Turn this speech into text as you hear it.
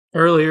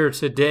Earlier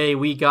today,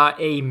 we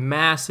got a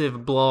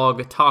massive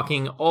blog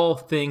talking all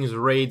things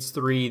Raids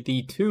 3,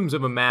 the Tombs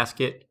of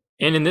Amascut.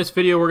 And in this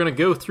video, we're going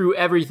to go through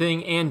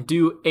everything and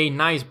do a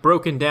nice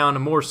broken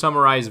down, more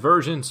summarized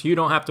version so you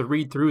don't have to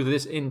read through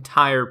this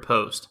entire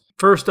post.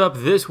 First up,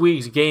 this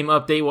week's game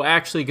update will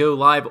actually go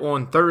live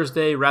on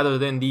Thursday rather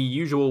than the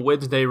usual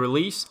Wednesday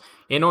release.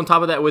 And on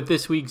top of that, with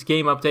this week's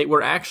game update,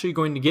 we're actually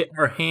going to get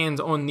our hands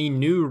on the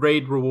new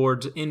raid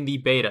rewards in the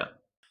beta.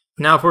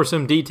 Now for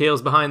some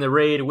details behind the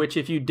raid, which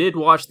if you did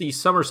watch the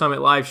Summer Summit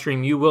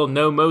livestream, you will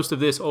know most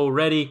of this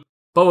already.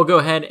 But we'll go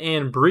ahead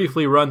and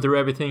briefly run through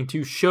everything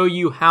to show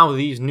you how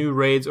these new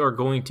raids are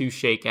going to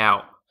shake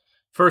out.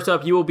 First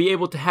up, you will be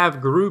able to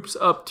have groups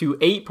up to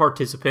 8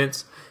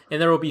 participants,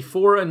 and there will be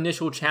 4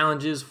 initial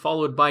challenges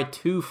followed by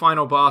 2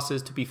 final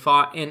bosses to be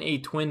fought in a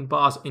twin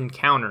boss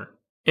encounter.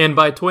 And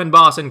by twin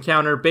boss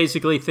encounter,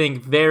 basically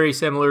think very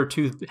similar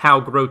to how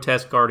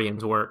Grotesque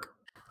Guardians work.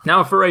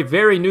 Now for a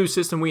very new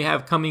system we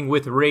have coming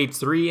with Raids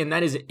 3, and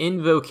that is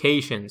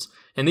invocations.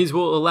 And these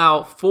will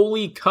allow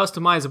fully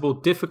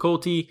customizable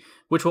difficulty,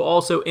 which will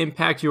also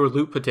impact your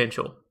loot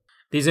potential.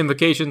 These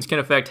invocations can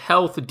affect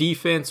health,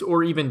 defense,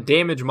 or even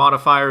damage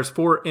modifiers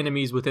for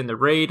enemies within the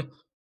raid.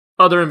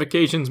 Other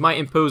invocations might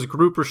impose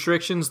group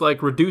restrictions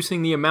like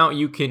reducing the amount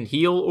you can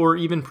heal or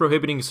even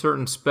prohibiting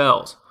certain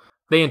spells.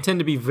 They intend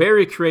to be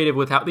very creative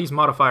with how these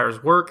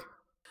modifiers work.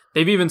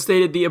 They've even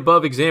stated the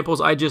above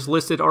examples I just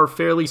listed are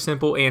fairly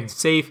simple and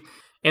safe,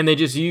 and they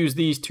just use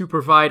these to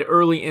provide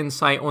early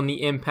insight on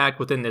the impact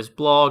within this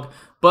blog,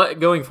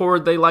 but going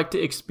forward they like to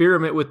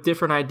experiment with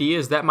different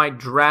ideas that might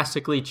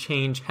drastically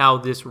change how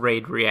this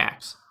raid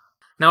reacts.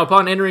 Now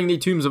upon entering the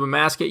Tombs of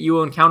Amascut, you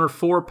will encounter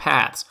 4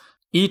 paths.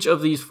 Each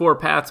of these 4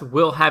 paths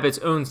will have its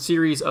own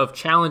series of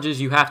challenges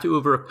you have to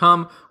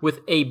overcome with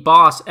a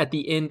boss at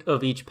the end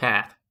of each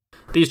path.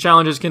 These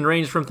challenges can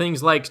range from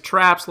things like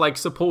traps like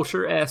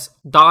OSRS,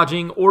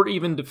 dodging, or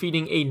even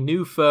defeating a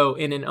new foe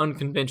in an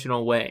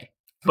unconventional way.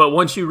 But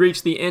once you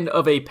reach the end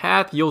of a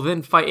path, you'll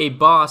then fight a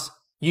boss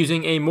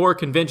using a more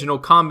conventional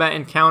combat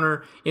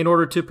encounter in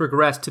order to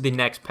progress to the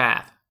next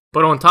path.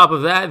 But on top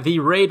of that, the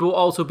raid will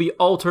also be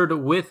altered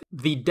with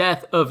the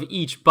death of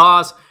each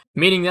boss,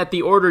 meaning that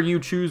the order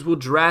you choose will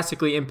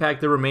drastically impact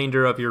the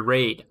remainder of your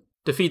raid.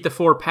 Defeat the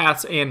 4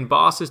 paths and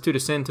bosses to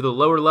descend to the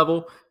lower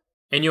level,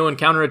 and you'll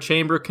encounter a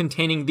chamber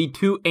containing the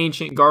 2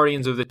 ancient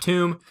guardians of the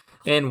tomb,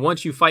 and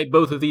once you fight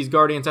both of these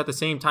guardians at the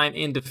same time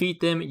and defeat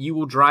them, you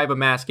will drive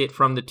Amascut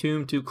from the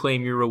tomb to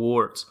claim your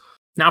rewards.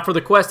 Now for the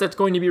quest that's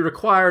going to be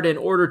required in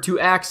order to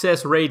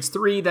access Raids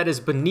 3, that is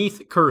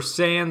Beneath Cursed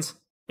Sands,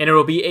 and it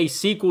will be a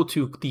sequel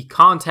to the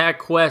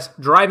Contact quest,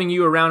 driving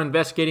you around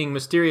investigating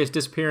mysterious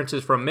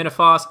disappearances from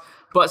Minifos,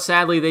 but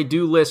sadly they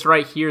do list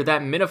right here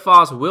that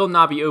Minifos will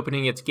not be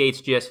opening its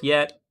gates just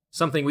yet,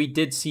 something we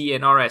did see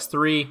in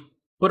RS3.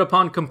 But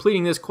upon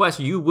completing this quest,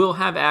 you will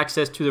have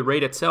access to the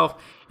raid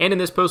itself, and in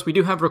this post we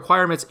do have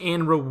requirements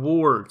and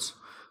rewards.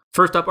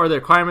 First up are the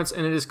requirements,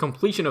 and it is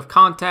completion of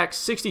Contact,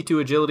 62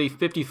 agility,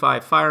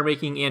 55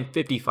 firemaking, and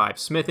 55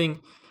 smithing.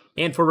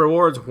 And for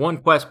rewards, 1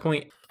 quest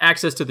point,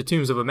 access to the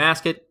Tombs of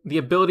Amascut, the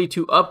ability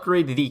to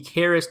upgrade the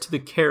Keris to the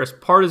Keris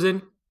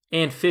Partisan,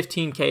 and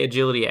 15k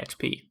agility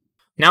XP.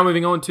 Now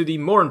moving on to the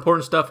more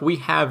important stuff, we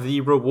have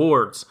the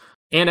rewards.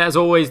 And as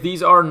always,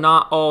 these are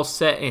not all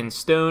set in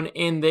stone,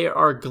 and they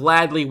are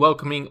gladly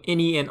welcoming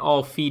any and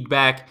all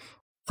feedback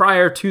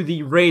prior to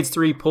the Raids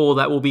 3 poll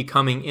that will be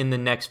coming in the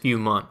next few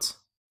months.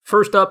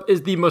 First up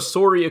is the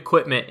Masori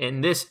equipment,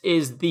 and this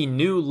is the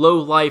new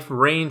low-life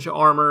range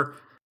armor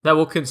that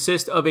will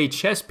consist of a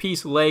chest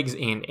piece, legs,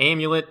 and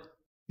amulet.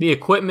 The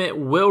equipment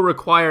will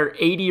require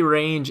 80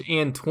 range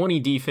and 20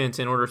 defense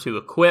in order to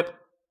equip.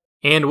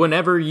 And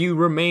whenever you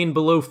remain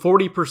below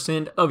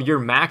 40% of your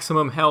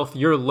maximum health,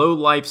 your low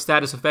life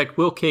status effect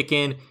will kick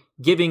in,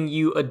 giving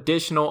you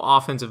additional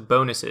offensive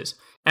bonuses.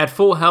 At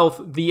full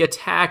health, the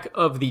attack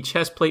of the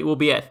chest plate will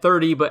be at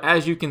 30, but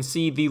as you can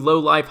see, the low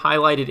life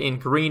highlighted in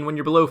green, when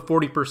you're below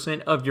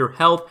 40% of your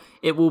health,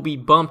 it will be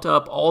bumped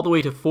up all the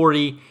way to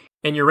 40,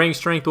 and your range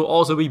strength will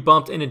also be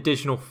bumped an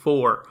additional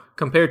 4,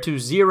 compared to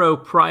 0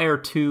 prior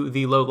to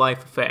the low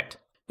life effect.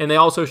 And they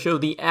also show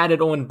the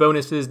added on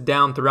bonuses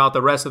down throughout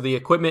the rest of the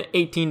equipment,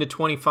 18 to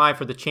 25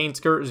 for the chain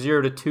skirt,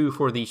 0 to 2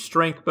 for the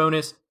strength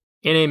bonus,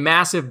 and a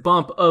massive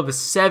bump of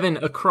 7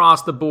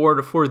 across the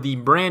board for the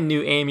brand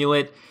new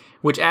amulet,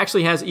 which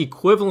actually has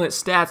equivalent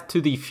stats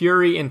to the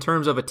Fury in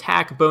terms of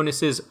attack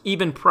bonuses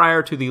even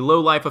prior to the low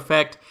life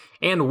effect,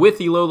 and with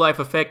the low life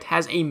effect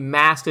has a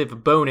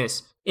massive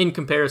bonus in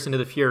comparison to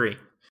the Fury.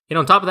 And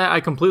on top of that,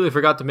 I completely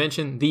forgot to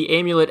mention, the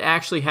amulet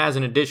actually has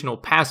an additional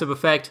passive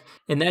effect,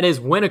 and that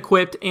is when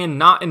equipped and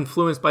not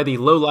influenced by the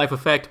low life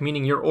effect,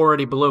 meaning you're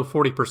already below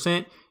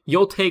 40%,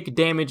 you'll take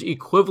damage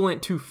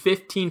equivalent to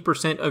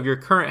 15% of your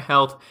current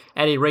health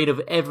at a rate of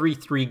every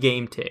 3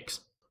 game ticks.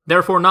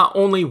 Therefore, not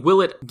only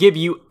will it give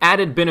you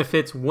added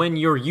benefits when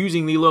you're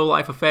using the low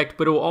life effect,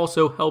 but it will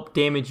also help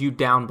damage you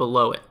down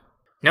below it.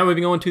 Now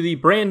moving on to the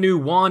brand new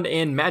wand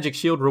and magic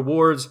shield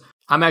rewards.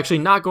 I'm actually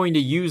not going to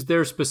use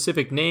their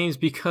specific names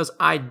because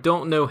I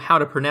don't know how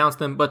to pronounce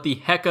them, but the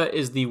Heka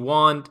is the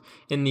wand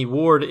and the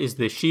ward is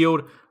the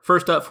shield.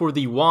 First up, for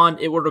the wand,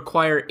 it will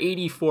require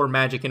 84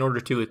 magic in order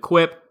to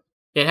equip.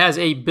 It has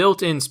a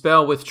built-in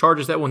spell with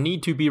charges that will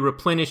need to be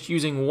replenished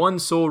using 1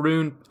 soul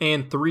rune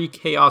and 3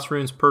 chaos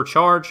runes per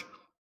charge.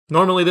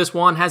 Normally this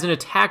wand has an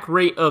attack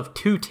rate of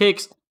 2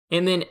 ticks,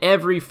 and then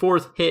every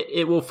 4th hit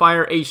it will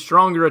fire a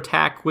stronger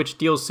attack which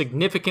deals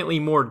significantly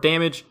more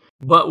damage,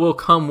 but will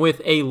come with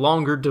a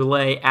longer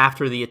delay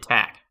after the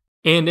attack.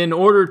 And in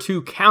order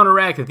to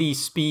counteract the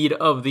speed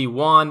of the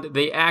wand,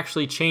 they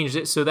actually changed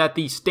it so that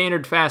the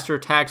standard faster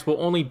attacks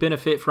will only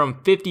benefit from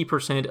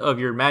 50% of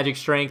your magic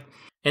strength,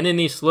 and then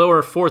the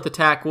slower 4th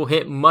attack will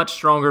hit much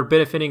stronger,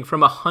 benefiting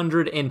from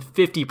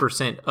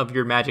 150% of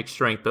your magic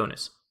strength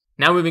bonus.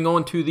 Now moving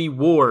on to the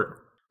ward.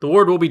 The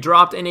ward will be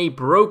dropped in a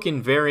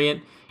broken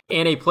variant,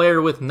 and a player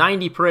with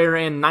 90 prayer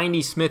and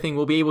 90 smithing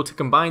will be able to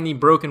combine the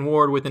broken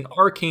ward with an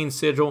arcane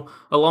sigil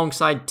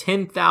alongside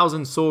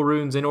 10,000 soul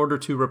runes in order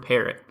to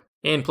repair it.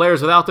 And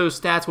players without those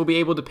stats will be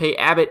able to pay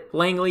Abbott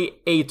Langley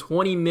a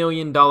 $20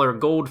 million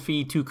gold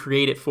fee to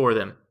create it for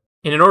them.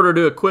 And in order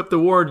to equip the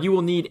ward, you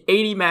will need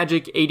 80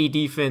 magic, 80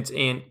 defense,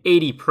 and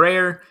 80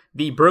 prayer.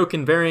 The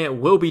broken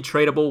variant will be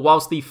tradable,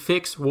 whilst the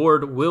fixed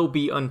ward will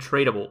be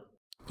untradable.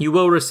 You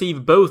will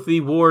receive both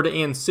the ward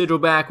and sigil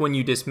back when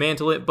you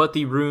dismantle it, but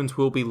the runes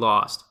will be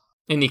lost.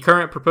 And the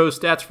current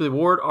proposed stats for the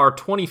ward are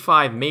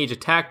 25 mage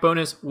attack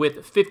bonus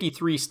with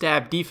 53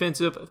 stab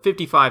defensive,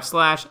 55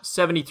 slash,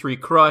 73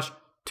 crush,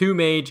 2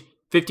 mage,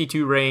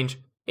 52 range,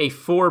 a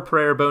 4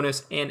 prayer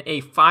bonus, and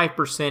a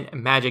 5%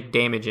 magic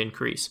damage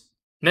increase.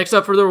 Next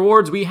up for the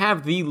rewards, we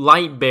have the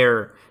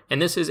Lightbearer,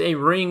 and this is a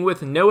ring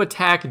with no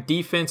attack,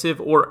 defensive,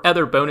 or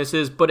other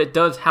bonuses, but it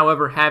does,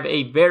 however, have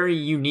a very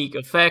unique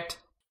effect,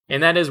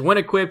 and that is when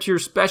equipped, your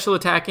special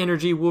attack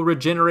energy will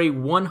regenerate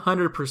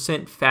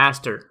 100%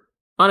 faster.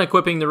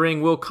 Unequipping the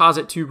ring will cause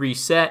it to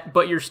reset,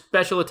 but your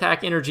special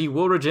attack energy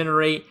will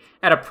regenerate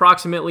at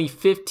approximately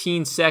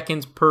 15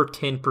 seconds per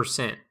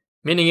 10%,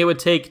 meaning it would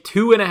take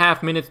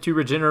 2.5 minutes to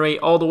regenerate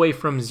all the way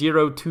from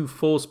 0 to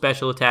full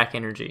special attack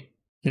energy.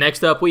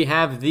 Next up, we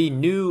have the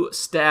new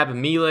stab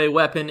melee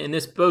weapon, and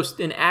this boasts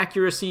an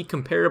accuracy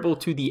comparable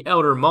to the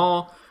Elder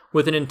Maul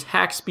with an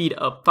attack speed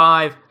of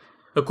 5.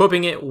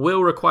 Equipping it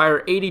will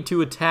require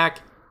 82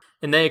 attack,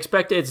 and they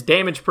expect its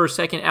damage per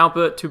second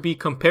output to be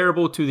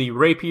comparable to the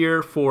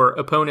Rapier for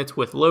opponents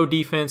with low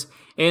defense,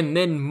 and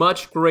then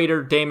much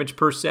greater damage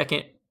per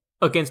second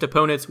against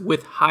opponents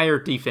with higher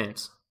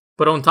defense.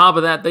 But on top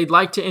of that, they'd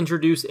like to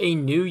introduce a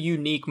new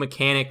unique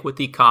mechanic with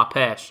the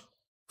Khopesh.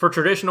 For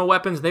traditional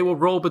weapons, they will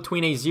roll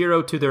between a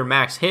 0 to their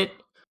max hit,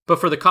 but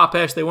for the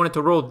Khopesh, they wanted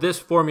to roll this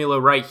formula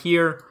right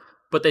here.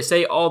 But they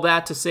say all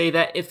that to say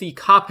that if the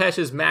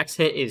Khopesh's max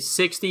hit is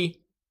 60,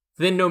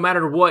 then no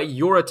matter what,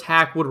 your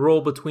attack would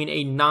roll between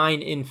a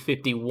 9 and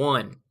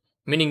 51,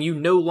 meaning you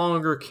no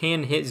longer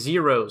can hit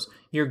zeros.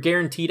 You're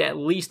guaranteed at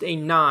least a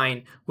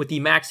 9 with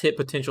the max hit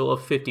potential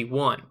of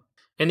 51.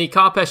 And the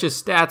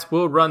Khopesh's stats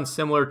will run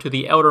similar to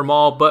the Elder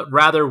Maul, but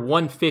rather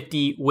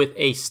 150 with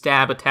a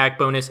stab attack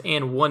bonus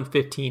and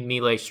 115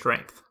 melee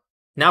strength.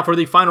 Now for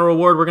the final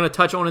reward we're going to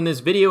touch on in this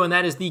video, and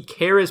that is the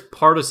Keris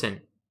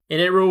Partisan. And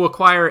it will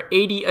require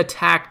 80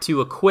 attack to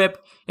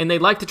equip, and they'd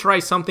like to try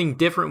something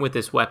different with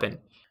this weapon.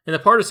 And the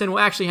Partisan will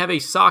actually have a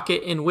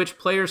socket in which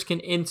players can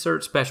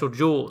insert special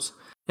jewels.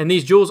 And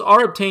these jewels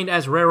are obtained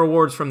as rare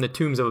rewards from the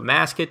Tombs of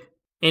Amascut.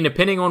 And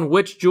depending on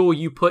which jewel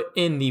you put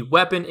in the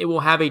weapon, it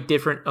will have a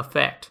different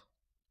effect.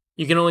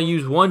 You can only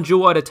use 1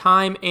 jewel at a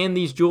time, and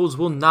these jewels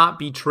will not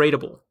be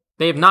tradable.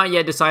 They have not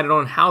yet decided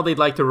on how they'd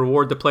like to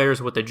reward the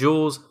players with the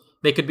jewels.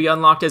 They could be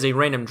unlocked as a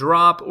random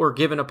drop, or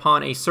given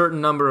upon a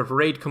certain number of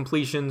raid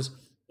completions,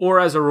 or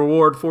as a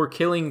reward for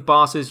killing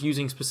bosses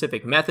using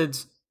specific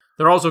methods.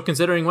 They're also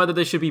considering whether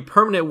they should be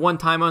permanent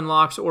one-time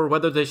unlocks, or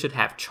whether they should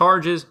have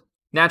charges.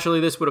 Naturally,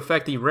 this would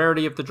affect the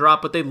rarity of the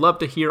drop, but they'd love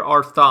to hear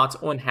our thoughts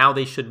on how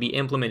they should be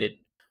implemented.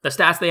 The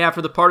stats they have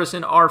for the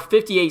Partisan are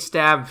 58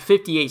 stab,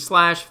 58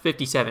 slash,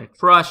 57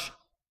 crush,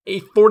 a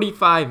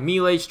 45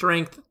 melee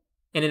strength,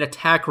 and an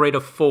attack rate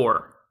of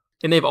 4.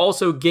 And they've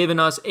also given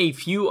us a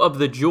few of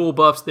the jewel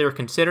buffs they're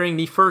considering.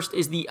 The first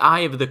is the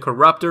Eye of the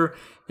Corruptor,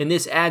 and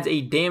this adds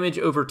a damage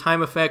over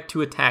time effect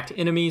to attacked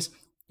enemies.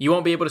 You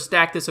won't be able to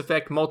stack this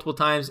effect multiple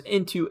times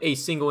into a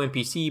single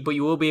NPC, but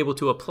you will be able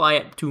to apply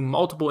it to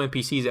multiple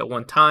NPCs at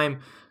one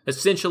time.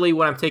 Essentially,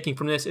 what I'm taking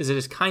from this is it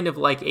is kind of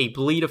like a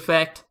bleed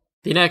effect.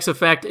 The next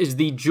effect is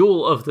the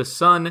Jewel of the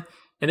Sun,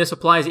 and this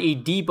applies a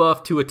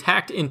debuff to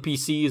attacked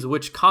NPCs,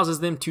 which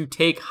causes them to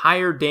take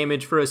higher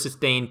damage for a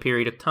sustained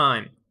period of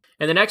time.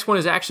 And the next one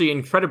is actually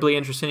incredibly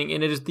interesting,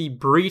 and it is the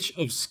Breach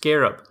of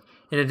Scarab.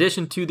 In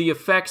addition to the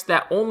effects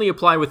that only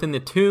apply within the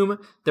tomb,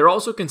 they're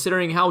also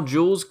considering how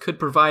jewels could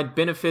provide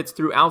benefits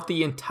throughout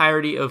the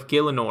entirety of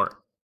Gielinor.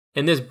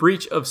 And this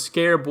Breach of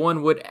Scarab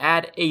one would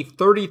add a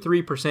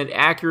 33%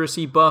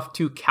 accuracy buff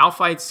to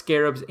Calphite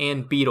scarabs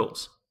and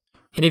beetles.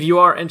 And if you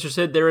are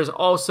interested, there is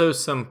also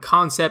some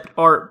concept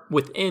art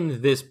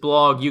within this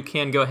blog. You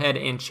can go ahead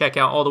and check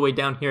out all the way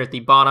down here at the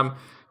bottom.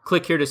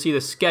 Click here to see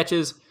the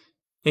sketches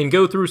and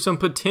go through some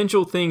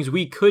potential things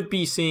we could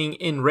be seeing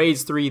in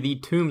Raids 3, the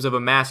Tombs of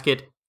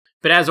Amascut.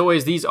 But as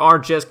always, these are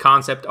just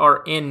concept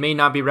art and may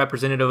not be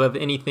representative of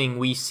anything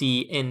we see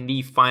in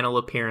the final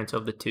appearance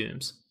of the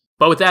tombs.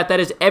 But with that, that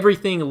is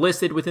everything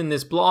listed within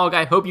this blog.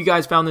 I hope you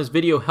guys found this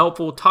video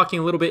helpful, talking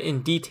a little bit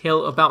in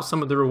detail about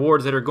some of the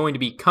rewards that are going to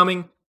be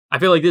coming. I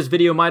feel like this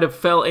video might have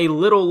fell a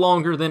little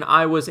longer than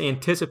I was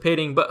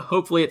anticipating, but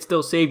hopefully it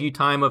still saved you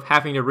time of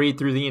having to read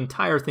through the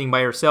entire thing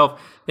by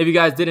yourself. If you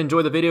guys did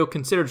enjoy the video,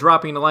 consider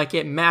dropping a like.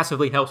 It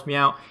massively helps me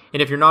out.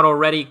 And if you're not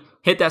already,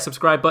 hit that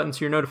subscribe button so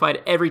you're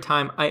notified every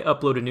time I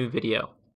upload a new video.